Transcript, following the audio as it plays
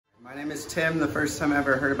My name is Tim. The first time I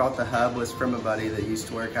ever heard about the Hub was from a buddy that used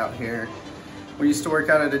to work out here. We used to work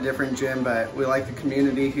out at a different gym, but we like the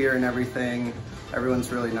community here and everything.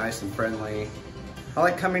 Everyone's really nice and friendly. I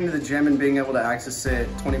like coming to the gym and being able to access it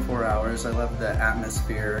 24 hours. I love the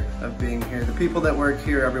atmosphere of being here. The people that work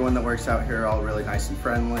here, everyone that works out here are all really nice and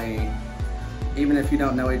friendly. Even if you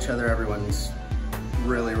don't know each other, everyone's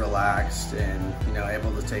really relaxed and, you know,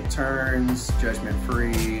 able to take turns,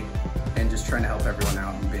 judgment-free, and just trying to help everyone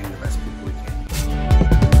out and being the best people we can.